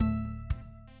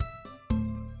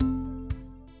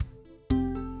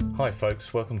Hi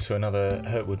folks, welcome to another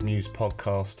Hurtwood News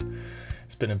podcast.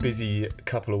 It's been a busy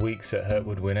couple of weeks at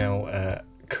Hurtwood. We're now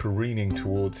careening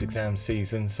towards exam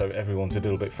season, so everyone's a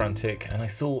little bit frantic, and I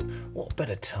thought, what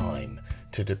better time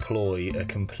to deploy a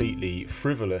completely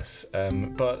frivolous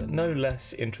but no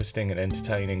less interesting and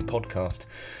entertaining podcast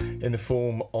in the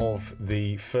form of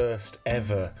the first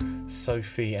ever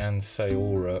Sophie and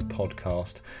Sayora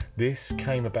podcast. This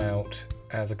came about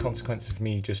as a consequence of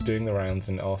me just doing the rounds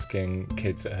and asking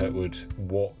kids at Hurtwood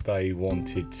what they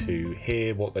wanted to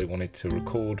hear, what they wanted to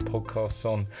record podcasts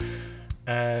on,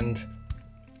 and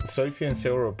Sophie and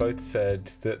Sayora both said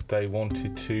that they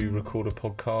wanted to record a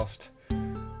podcast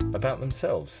about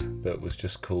themselves that was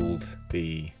just called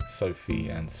the Sophie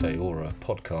and Sayora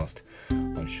podcast.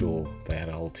 I'm sure they had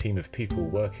a whole team of people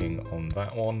working on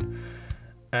that one,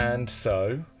 and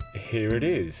so here it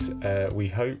is. We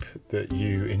hope that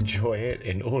you enjoy it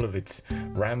in all of its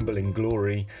rambling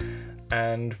glory,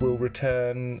 and we'll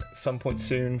return some point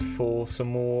soon for some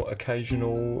more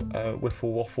occasional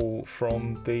whiffle waffle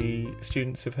from the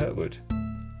students of Hurtwood.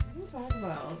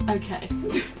 Okay.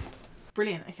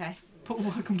 Brilliant, okay.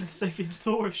 Welcome to the Sophie and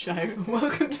Sayora show.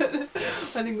 Welcome to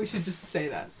I think we should just say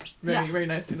that very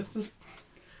nicely.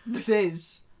 This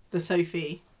is the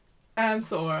Sophie and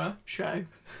Sayora show.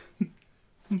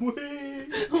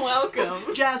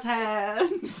 Welcome. Jazz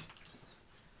hands.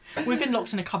 We've been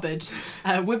locked in a cupboard.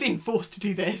 We're being forced to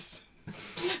do this.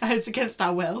 It's against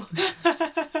our will.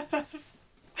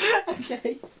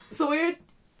 Okay. So we're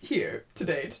here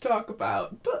today to talk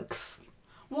about books.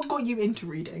 What got you into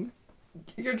reading?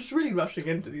 You're just really rushing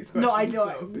into these questions. No, I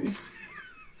know. Sophie.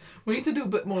 We need to do a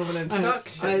bit more of an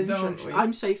introduction, don't we?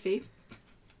 I'm Sophie.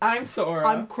 I'm Sayora.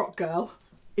 I'm Croc Girl,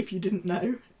 if you didn't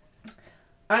know.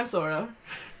 I'm Sayora,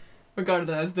 regarded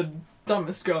as the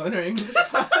dumbest girl in her English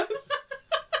class.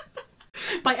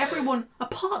 By everyone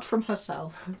apart from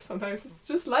herself. Sometimes it's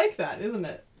just like that, isn't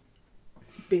it?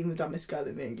 Being the dumbest girl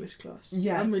in the English class.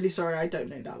 Yes. I'm really sorry, I don't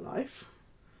know that life.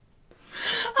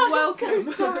 Welcome. I'm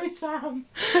so sorry, Sam.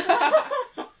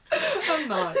 I'm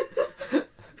not.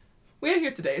 We're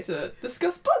here today to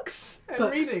discuss books and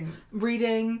reading.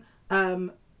 Reading,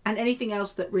 and anything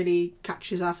else that really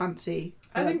catches our fancy.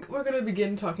 I think we're going to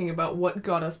begin talking about what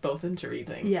got us both into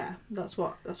reading. Yeah, that's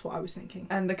what I was thinking.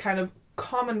 And the kind of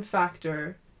common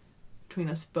factor between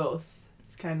us both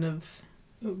is kind of...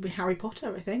 It would be Harry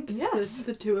Potter, I think. Yes.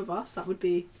 The two of us, that would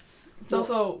be... It's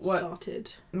also what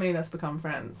started. Made us become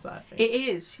friends, I think. It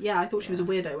is, yeah. I thought she was a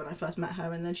weirdo when I first met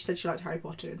her, and then she said she liked Harry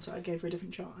Potter, and so I gave her a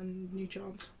different new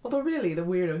chance. Although really, the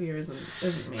weirdo here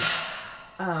isn't me.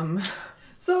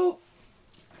 So,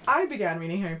 I began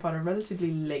reading Harry Potter relatively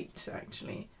late,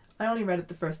 actually. I only read it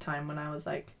the first time when I was,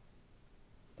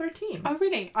 13. Oh,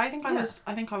 really? I think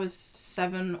I was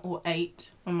 7 or 8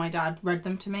 when my dad read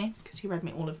them to me, because he read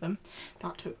me all of them.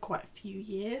 That took quite a few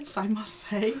years, I must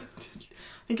say.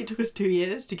 I think it took us 2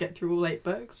 years to get through all 8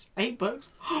 books. 8 books?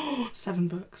 7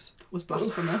 books. That was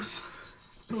blasphemous.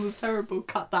 It was terrible.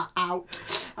 Cut that out.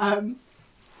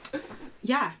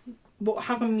 Yeah.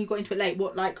 How come you got into it late?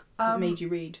 What made you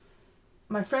read?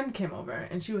 My friend came over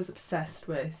and she was obsessed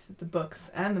with the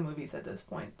books and the movies at this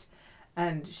point.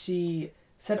 And she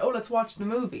said, "Oh, let's watch the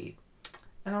movie."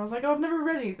 And I was like, "Oh, I've never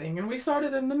read anything." And we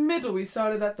started in the middle. We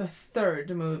started at the third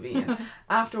movie. And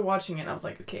after watching it, I was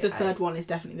like, okay. The third one is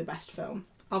definitely the best film.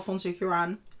 Alfonso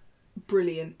Cuarón,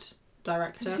 brilliant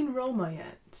director. Have you seen Roma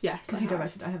yet? Yes, because he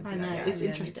directed. I haven't seen it yet. It's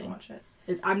interesting. Need to watch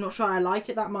it. I'm not sure I like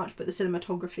it that much, but the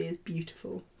cinematography is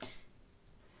beautiful.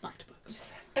 Back to books.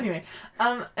 Anyway,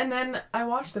 and then I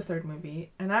watched the third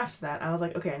movie, and after that I was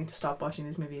like, okay, I need to stop watching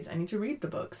these movies. I need to read the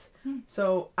books.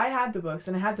 So I had the books,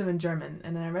 and I had them in German,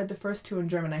 and then I read the first 2 in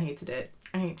German. I hated it.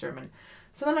 I hate German.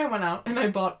 So then I went out and I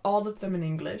bought all of them in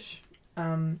English.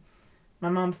 My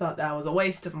mom thought that was a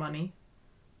waste of money,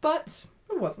 but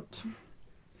it wasn't.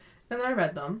 And then I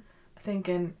read them,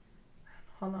 thinking,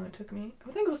 how long it took me?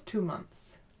 I think it was 2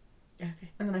 months.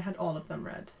 Okay. And then I had all of them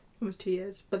read. It was 2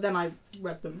 years. But then I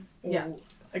read them all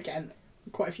again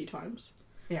quite a few times.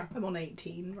 Yeah. I'm on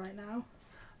 18 right now.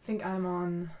 I think I'm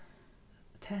on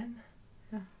 10.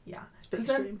 Yeah. It's a bit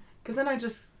extreme. Because then I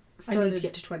just started... I need to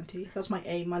get to 20. That's my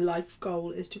aim. My life goal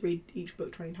is to read each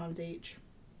book 20 times each.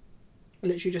 I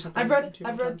literally just have to I've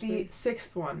read the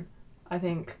 6th one, I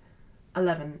think,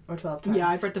 11 or 12 times. Yeah,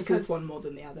 I've read the 4th one more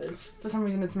than the others. For some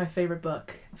reason, it's my favourite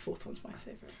book. The 4th one's my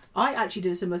favourite. I actually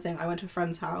did a similar thing. I went to a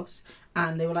friend's house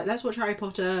and they were like, let's watch Harry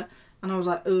Potter. And I was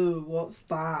like, ooh, what's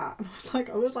that? And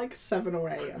I was like 7 or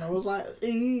 8 and I was like,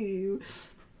 ooh.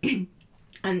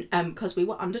 And because we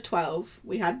were under 12,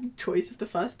 we had choice of the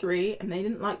first 3 and they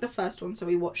didn't like the first one, so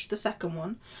we watched the second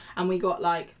one and we got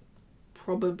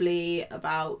probably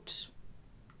about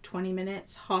 20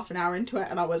 minutes, half an hour into it,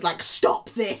 and I was like, stop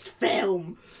this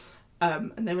film!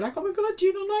 And they were like, oh my god, do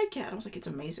you not like it? And I was like, it's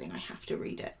amazing, I have to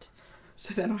read it.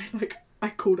 So then I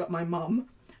called up my mum,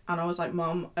 and I was like,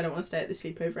 Mum, I don't want to stay at the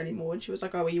sleepover anymore. And she was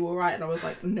like, oh, are you alright? And I was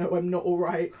like, no, I'm not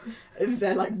alright.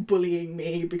 They're like bullying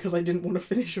me because I didn't want to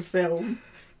finish a film.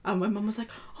 And my mum was like,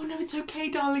 oh no, it's okay,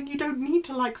 darling, you don't need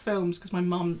to like films, because my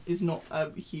mum is not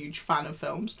a huge fan of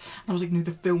films. And I was like, no,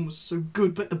 the film was so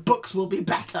good, but the books will be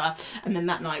better. And then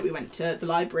that night we went to the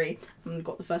library and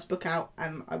got the first book out,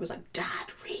 and I was like,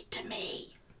 Dad, read to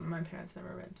me. My parents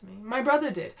never read to me. My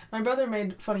brother did. My brother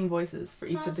made funny voices for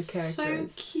each of the characters. So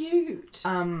cute.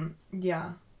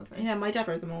 Yeah. That's nice. Yeah, my dad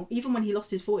read them all. Even when he lost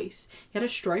his voice. He had a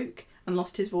stroke and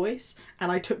lost his voice,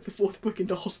 and I took the 4th book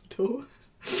into hospital.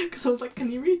 Because I was like,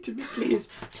 can you read to me, please?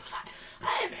 And he was like,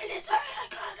 I'm really sorry, I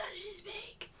can't actually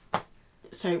speak.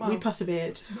 So Wow. we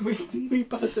persevered. We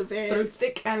persevered. Through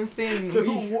thick and thin.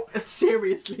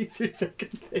 Seriously, through thick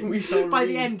and thin. We shall By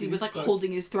the read end, he these was like books.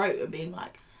 holding his throat and being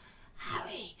like,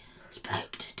 Harry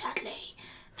spoke to Dudley,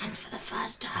 and for the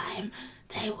first time,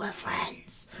 they were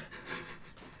friends.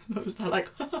 And I was there like,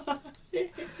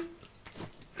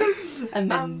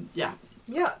 and then, yeah.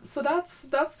 Yeah, so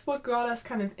that's what got us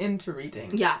kind of into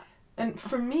reading. Yeah. And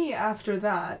for me, after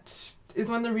that, is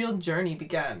when the real journey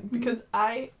began. Because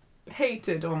I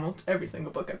hated almost every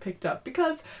single book I picked up.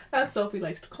 Because, as Sophie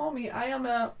likes to call me, I am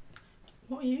a...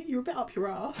 What are you? You're a bit up your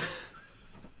ass.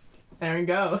 There we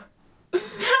go.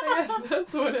 I guess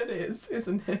that's what it is,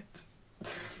 isn't it?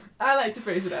 I like to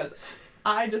phrase it as,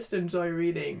 I just enjoy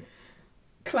reading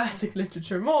classic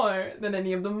literature more than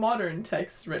any of the modern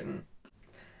texts written.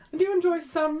 I do enjoy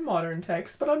some modern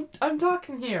texts, but I'm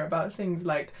talking here about things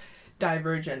like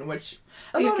Divergent, which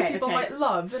a lot of people might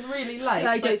love and really like.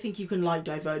 I don't think you can like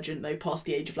Divergent though past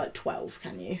the age of like 12,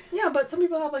 can you? Yeah, but some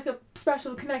people have like a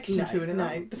special connection to it.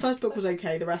 No, the first book was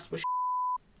okay, the rest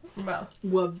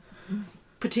were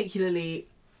particularly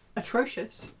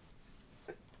atrocious.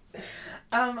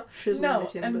 No,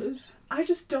 and and I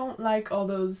just don't like all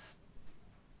those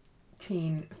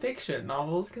teen fiction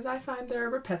novels because I find they're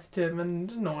repetitive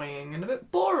and annoying and a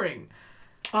bit boring.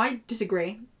 I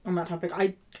disagree on that topic.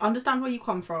 I understand where you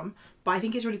come from, but I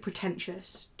think it's really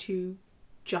pretentious to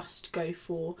just go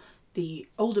for the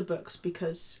older books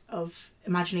because of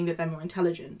imagining that they're more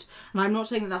intelligent. And I'm not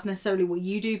saying that that's necessarily what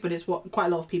you do, but it's what quite a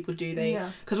lot of people do.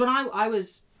 Because when I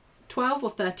was 12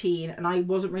 or 13 and I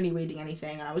wasn't really reading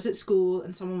anything, and I was at school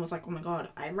and someone was like, oh my god,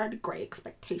 I read Great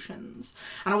Expectations,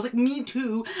 and I was like, me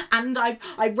too, and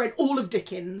I've read all of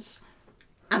Dickens,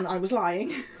 and I was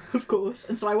lying of course.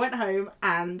 And so I went home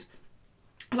and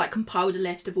like compiled a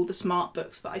list of all the smart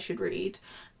books that I should read,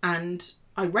 and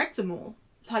I read them all,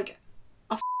 like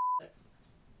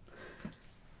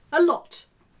a lot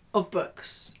of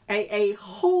books, a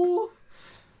whole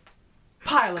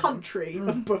Pile of country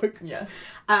of books. Yes.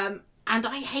 And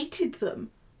I hated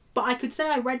them. But I could say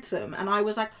I read them, and I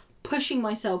was like pushing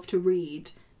myself to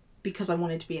read because I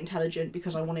wanted to be intelligent,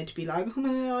 because I wanted to be like,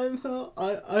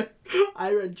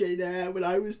 I read Jane Eyre when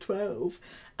I was 12.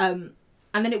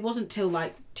 And then it wasn't till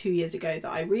like 2 years ago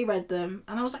that I reread them,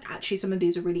 and I was like, actually some of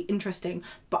these are really interesting,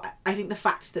 but I think the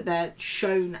fact that they're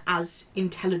shown as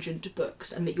intelligent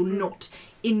books and that you're not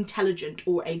intelligent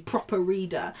or a proper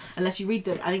reader unless you read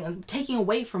them, I think taking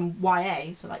away from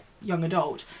YA, so like young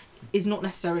adult, is not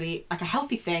necessarily like a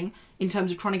healthy thing in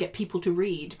terms of trying to get people to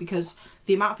read, because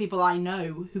the amount of people I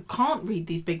know who can't read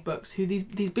these big books, who these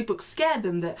big books scare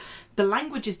them, that the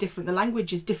language is different, the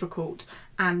language is difficult,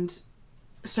 and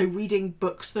so reading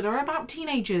books that are about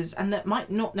teenagers and that might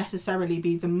not necessarily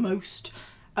be the most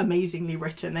amazingly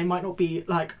written, they might not be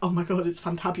like, oh my god, it's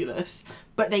fantabulous,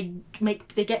 but they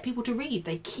get people to read,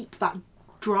 they keep that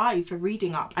drive for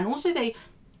reading up, and also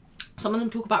some of them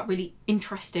talk about really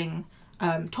interesting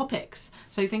topics,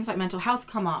 so things like mental health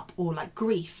come up, or like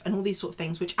grief and all these sort of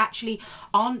things, which actually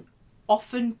aren't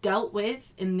often dealt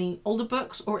with in the older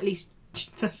books, or at least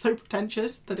they're so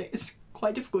pretentious that it's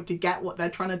quite difficult to get what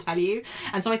they're trying to tell you.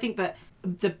 And so I think that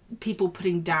the people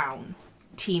putting down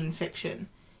teen fiction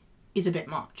is a bit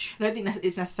much. I don't think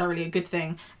it's necessarily a good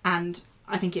thing, and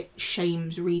I think it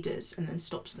shames readers and then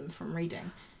stops them from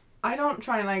reading. I don't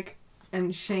try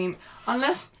and shame,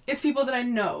 unless it's people that I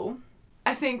know.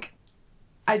 I think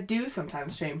I do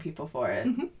sometimes shame people for it,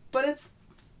 but it's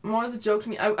more as a joke to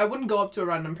me. I wouldn't go up to a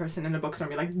random person in a bookstore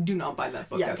and be like, do not buy that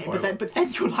book, that's horrible. But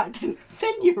then you're like, then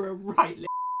you're a right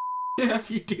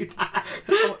if you do that.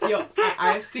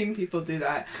 I've seen people do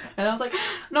that, and I was like,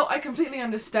 no, I completely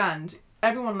understand.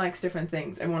 Everyone likes different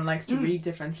things, everyone likes to read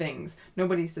different things,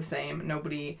 nobody's the same,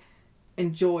 nobody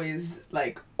enjoys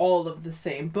like all of the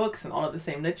same books and all of the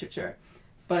same literature,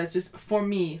 but it's just, for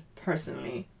me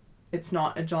personally, it's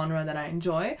not a genre that I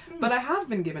enjoy. But I have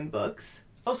been given books.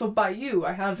 Also by you,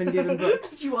 I have been given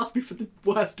books. You asked me for the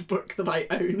worst book that I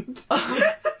owned.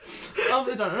 Of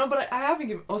the genre. No, but I have been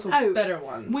given also better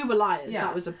ones. We Were Liars. Yeah.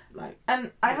 That was a like.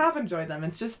 And I have enjoyed them.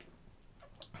 It's just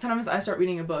sometimes I start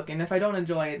reading a book, and if I don't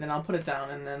enjoy it, then I'll put it down,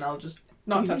 and then I'll just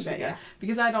not touch it again. Yeah.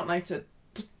 Because I don't like to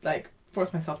like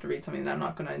force myself to read something that I'm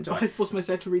not going to enjoy. I force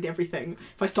myself to read everything.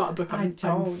 If I start a book, I'm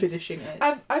finishing it.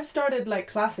 I've started like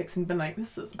classics and been like,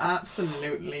 this is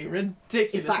absolutely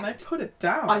ridiculous, In fact, and I put it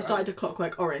down. I started A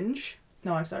Clockwork Orange.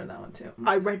 No, I've started that one too.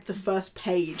 I read the first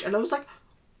page and I was like,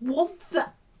 what the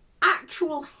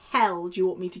actual hell do you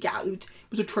want me to get out? It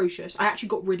was atrocious. I actually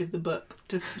got rid of the book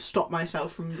to stop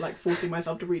myself from like forcing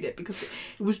myself to read it because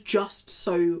it was just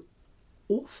so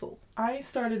awful. I've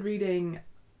started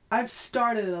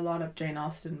a lot of Jane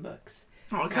Austen books.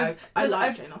 Oh, because I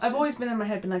like Jane Austen. I've always been in my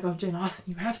head, been like, oh, Jane Austen,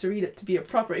 you have to read it to be a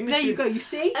proper English There you student. go, you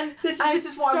see? And this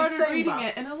is what I was started saying reading about.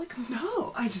 it, and I was like,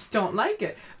 no, I just don't like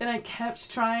it. And I kept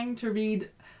trying to read.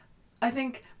 I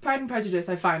think Pride and Prejudice,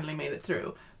 I finally made it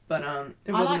through, but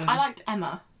it wasn't. I liked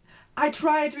Emma. I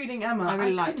tried reading Emma. I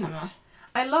really liked couldn't. Emma.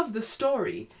 I love the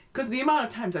story because the amount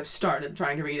of times I've started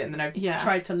trying to read it, and then I've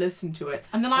tried to listen to it.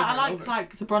 And then over I and like over.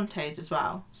 like the Brontes as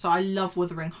well. So I love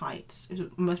Wuthering Heights. It's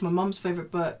my mum's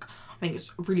favourite book. I think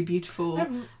it's really beautiful. I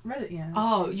haven't read it yet.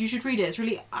 Oh, you should read it. It's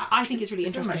really. I think it's really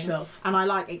It's on interesting. my shelf. And I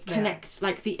like it connects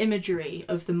like the imagery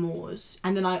of the moors.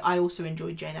 And then I also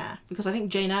enjoyed Jane Eyre because I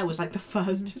think Jane Eyre was like the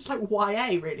first. It's like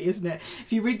YA, really, isn't it?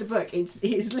 If you read the book, it's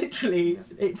literally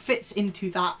it fits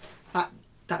into that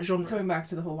genre. Going back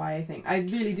to the whole YA thing, I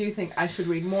really do think I should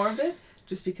read more of it,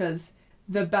 just because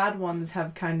the bad ones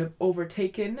have kind of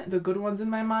overtaken the good ones in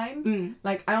my mind.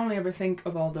 Like, I only ever think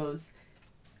of all those.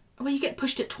 Well, you get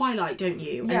pushed at Twilight, don't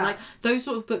you? Yeah. And like those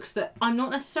sort of books that I'm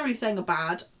not necessarily saying are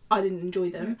bad. I didn't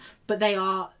enjoy them, but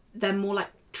they're more like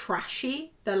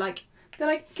trashy. They're like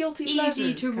guilty easy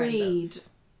pleasures, to kind read, of.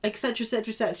 etc., etc.,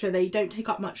 etc. They don't take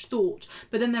up much thought.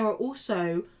 But then there are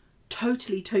also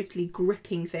totally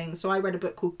gripping things. So I read a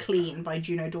book called Clean by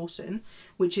Juno Dawson,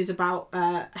 which is about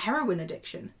heroin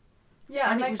addiction.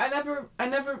 Yeah, And and it like I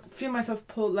never feel myself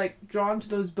drawn to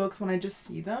those books when I just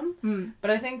see them. But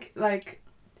I think like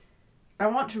I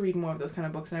want to read more of those kind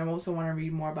of books, and I also want to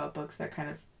read more about books that kind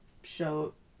of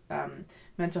show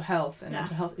mental health and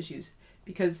mental health issues,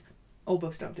 because old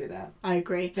books don't do that. I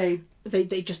agree.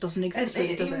 They just doesn't exist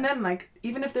really, does even it? then, like,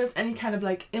 even if there's any kind of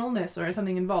like illness or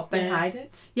something involved, they hide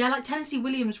it. Yeah, like Tennessee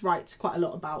Williams writes quite a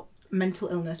lot about mental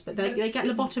illness, but they get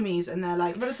lobotomies and they're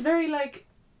like... But it's very like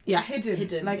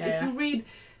hidden. Like if you read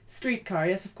Streetcar,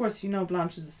 yes, of course you know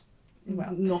Blanche is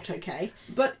not okay.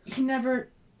 But he never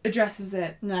addresses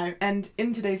it. No. And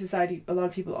in today's society, a lot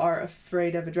of people are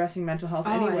afraid of addressing mental health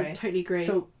anyway. I totally agree.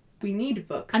 So we need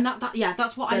books. And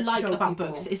that's what I like about people.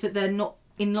 books, is that they're not,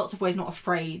 in lots of ways, not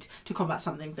afraid to combat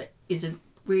something that isn't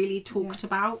really talked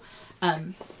about.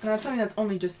 And that's something that's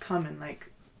only just come in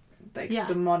like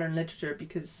the modern literature,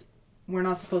 because we're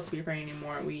not supposed to be afraid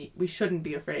anymore. We shouldn't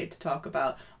be afraid to talk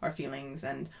about our feelings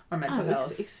and our mental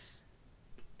health.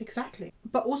 Exactly.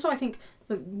 But also I think,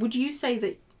 would you say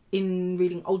that in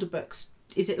reading older books,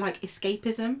 is it like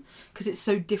escapism? Because it's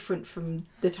so different from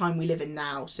the time we live in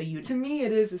now. So To me,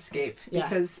 it is escape,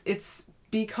 because it's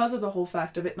because of the whole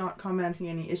fact of it not commenting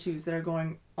any issues that are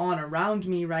going on around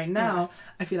me right now.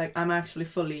 I feel like I'm actually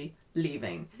fully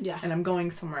leaving. Yeah. And I'm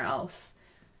going somewhere else.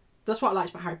 That's what I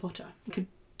liked about Harry Potter. You could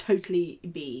totally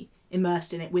be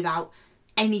immersed in it without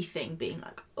anything being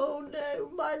like, oh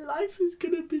no, my life is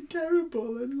gonna be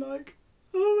terrible, and like,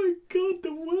 oh my god,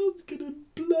 the world's gonna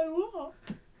blow up.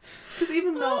 Because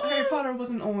even though Harry Potter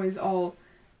wasn't always all,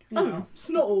 you know, it's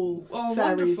not all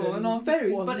fairies wonderful and all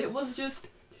fairies, wands. but it was just...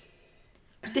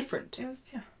 It's different. It was,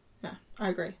 Yeah, I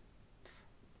agree.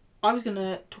 I was going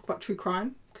to talk about true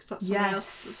crime, because that's something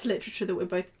else. It's literature that we're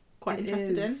both quite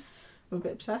interested in. We're a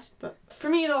bit obsessed, but... For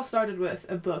me, it all started with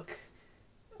a book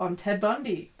on Ted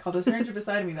Bundy called A Stranger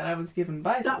Beside Me that I was given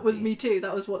by Sophie. That was me too.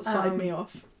 That was what started me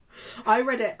off. I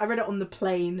read it on the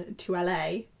plane to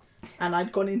LA, and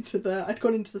I'd gone into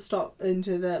the stop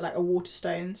into the like a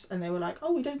Waterstones, and they were like,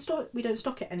 "Oh, we don't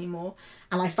stock it anymore."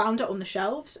 And I found it on the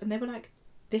shelves, and they were like,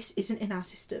 "This isn't in our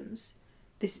systems.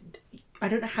 I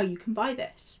don't know how you can buy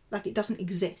this. Like, it doesn't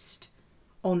exist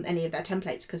on any of their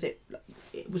templates because it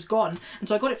was gone." And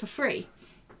so I got it for free,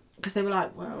 because they were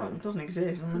like, "Well, it doesn't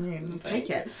exist. You take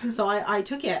it." So I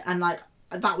took it, and like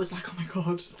that was like, oh my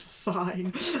god, it's a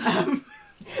sign.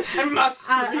 I must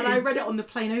read. And I read it on the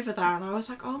plane over there, and I was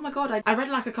like, oh my god. I read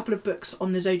like a couple of books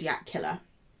on the Zodiac Killer,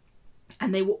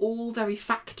 and they were all very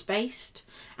fact-based,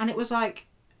 and it was like,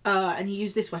 and he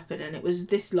used this weapon, and it was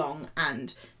this long,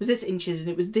 and it was this inches, and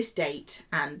it was this date,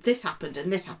 and this happened,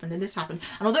 and this happened, and this happened.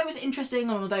 And although it was interesting,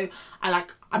 and although I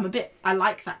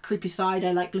like that creepy side,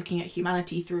 I like looking at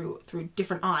humanity through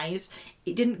different eyes,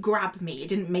 it didn't grab me, it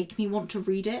didn't make me want to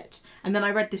read it. And then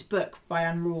I read this book by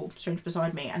Anne Rule, Stranger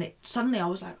Beside Me, and suddenly I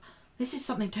was like, this is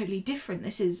something totally different.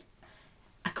 This is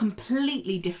a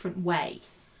completely different way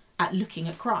at looking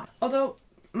at crime. Although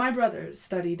my brother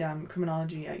studied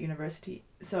criminology at university,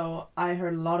 so I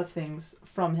heard a lot of things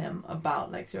from him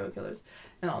about like serial killers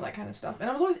and all that kind of stuff. And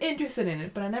I was always interested in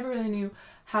it, but I never really knew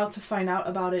how to find out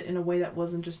about it in a way that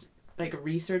wasn't just like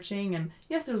researching. And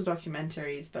yes, there was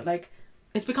documentaries, but like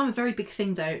it's become a very big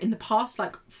thing though. In the past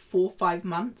like 4 or 5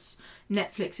 months,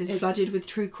 Netflix is flooded with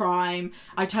true crime.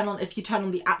 If you turn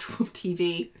on the actual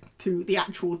TV, to the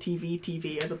actual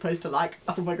TV as opposed to like,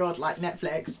 oh my god, like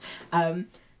Netflix,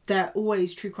 they're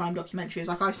always true crime documentaries.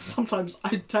 Like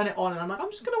I turn it on and I'm like, I'm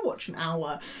just gonna watch an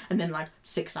hour, and then like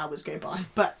 6 hours go by.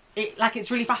 But it's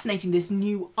really fascinating, this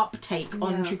new uptake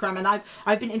on true crime, and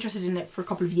I've been interested in it for a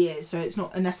couple of years, so it's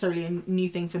not necessarily a new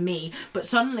thing for me. But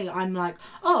suddenly I'm like,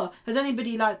 oh, has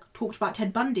anybody like talked about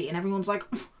Ted Bundy? And everyone's like,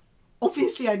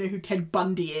 obviously I know who Ted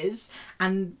Bundy is,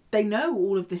 and they know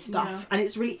all of this stuff, and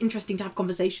it's really interesting to have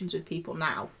conversations with people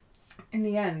now. In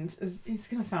the end, it's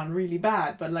gonna sound really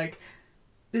bad, but like,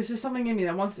 there's just something in me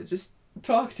that wants to just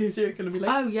talk to a serial killer and be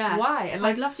like, oh yeah, why? And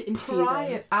like, I'd love to interview pry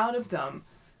them. it out of them,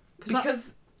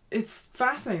 because it's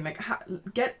fascinating. Like,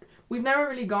 we've never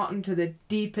really gotten to the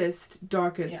deepest,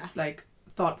 darkest like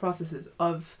thought processes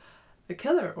of a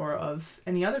killer or of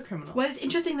any other criminal. Well, it's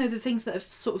interesting though, the things that have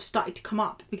sort of started to come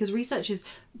up, because research is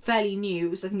fairly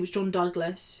new. I think it was John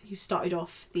Douglas who started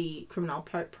off the criminal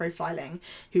profiling,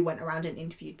 who went around and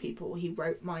interviewed people. He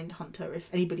wrote Mindhunter, if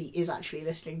anybody is actually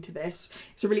listening to this.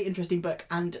 It's a really interesting book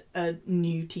and a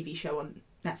new TV show on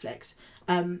Netflix.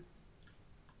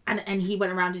 And he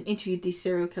went around and interviewed these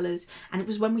serial killers, and it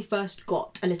was when we first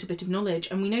got a little bit of knowledge,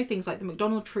 and we know things like the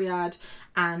McDonald Triad,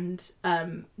 and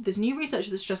there's new research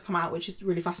that's just come out which is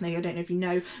really fascinating. I don't know if you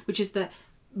know, which is that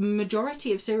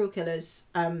majority of serial killers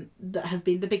that have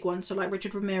been the big ones, so like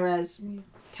Richard Ramirez,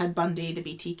 Ted Bundy, the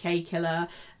BTK killer,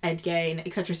 Ed Gein,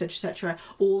 etc, etc, etc,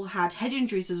 all had head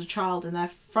injuries as a child, and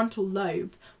their frontal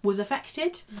lobe was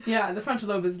affected. Yeah, the frontal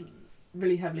lobe is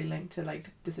really heavily linked to like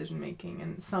decision making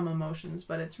and some emotions,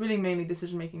 but it's really mainly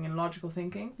decision making and logical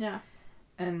thinking. Yeah.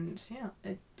 And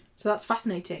so that's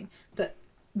fascinating, that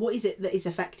what is it that is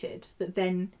affected that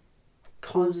then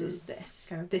causes this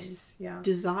kind of this things,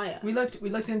 desire. We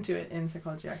looked into it in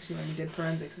psychology actually when we did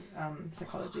forensic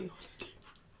psychology.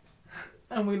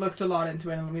 And we looked a lot into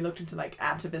it, and we looked into like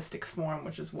atavistic form,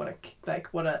 which is what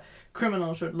a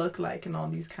criminal should look like, and all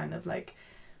these kind of like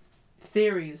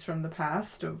theories from the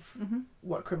past of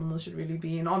what criminals should really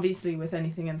be. And obviously with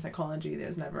anything in psychology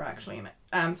there's never actually an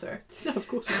answer. No, of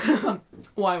course not.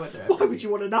 Why would there Why would you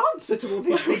want an answer to all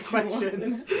these big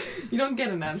questions? You don't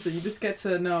get an answer, you just get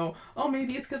to know, oh,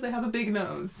 maybe it's because they have a big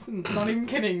nose. Not even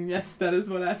kidding, yes, that is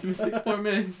what atavistic form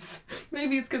is.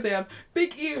 Maybe it's because they have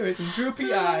big ears and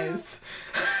droopy eyes.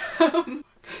 But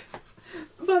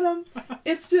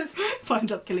it's just, if I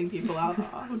end up killing people,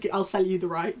 I'll sell you the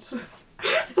rights.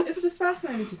 It's just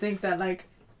fascinating to think that like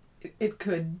it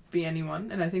could be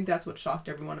anyone, and I think that's what shocked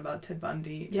everyone about Ted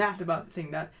Bundy. Yeah. About the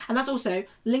thing that, and that's also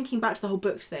linking back to the whole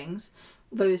books things.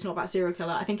 Though it's not about serial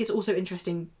killer, I think it's also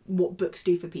interesting what books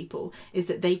do for people is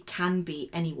that they can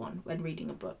be anyone when reading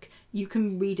a book. You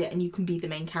can read it and you can be the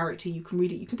main character. You can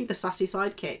read it. You can be the sassy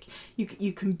sidekick.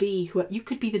 You can be you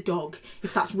could be the dog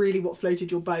if that's really what floated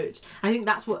your boat. I think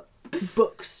that's what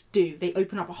books do. They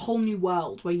open up a whole new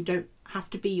world where you don't have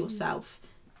to be yourself.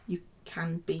 You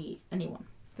can be anyone.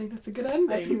 I think that's a good ending.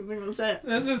 I think that's it.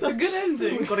 That's a good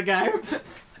ending. We've got to go.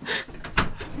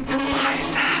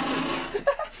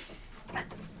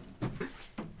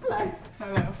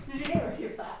 Hello. Did you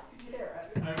hear that? Did you hear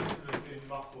it? I was sort of in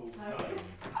muffled tones.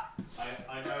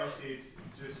 I noted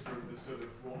just from the sort of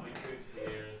what I could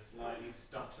hear a slightly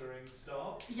stuttering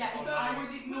start. Yeah, I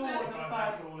would ignore the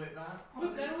first call it that.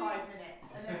 probably 5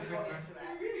 minutes, and then we got into it.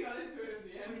 We really got into it in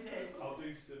the end. We did. I'll do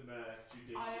some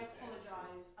judicious. I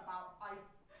apologise about. I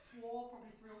swore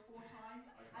probably 3 or 4 times,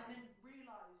 and then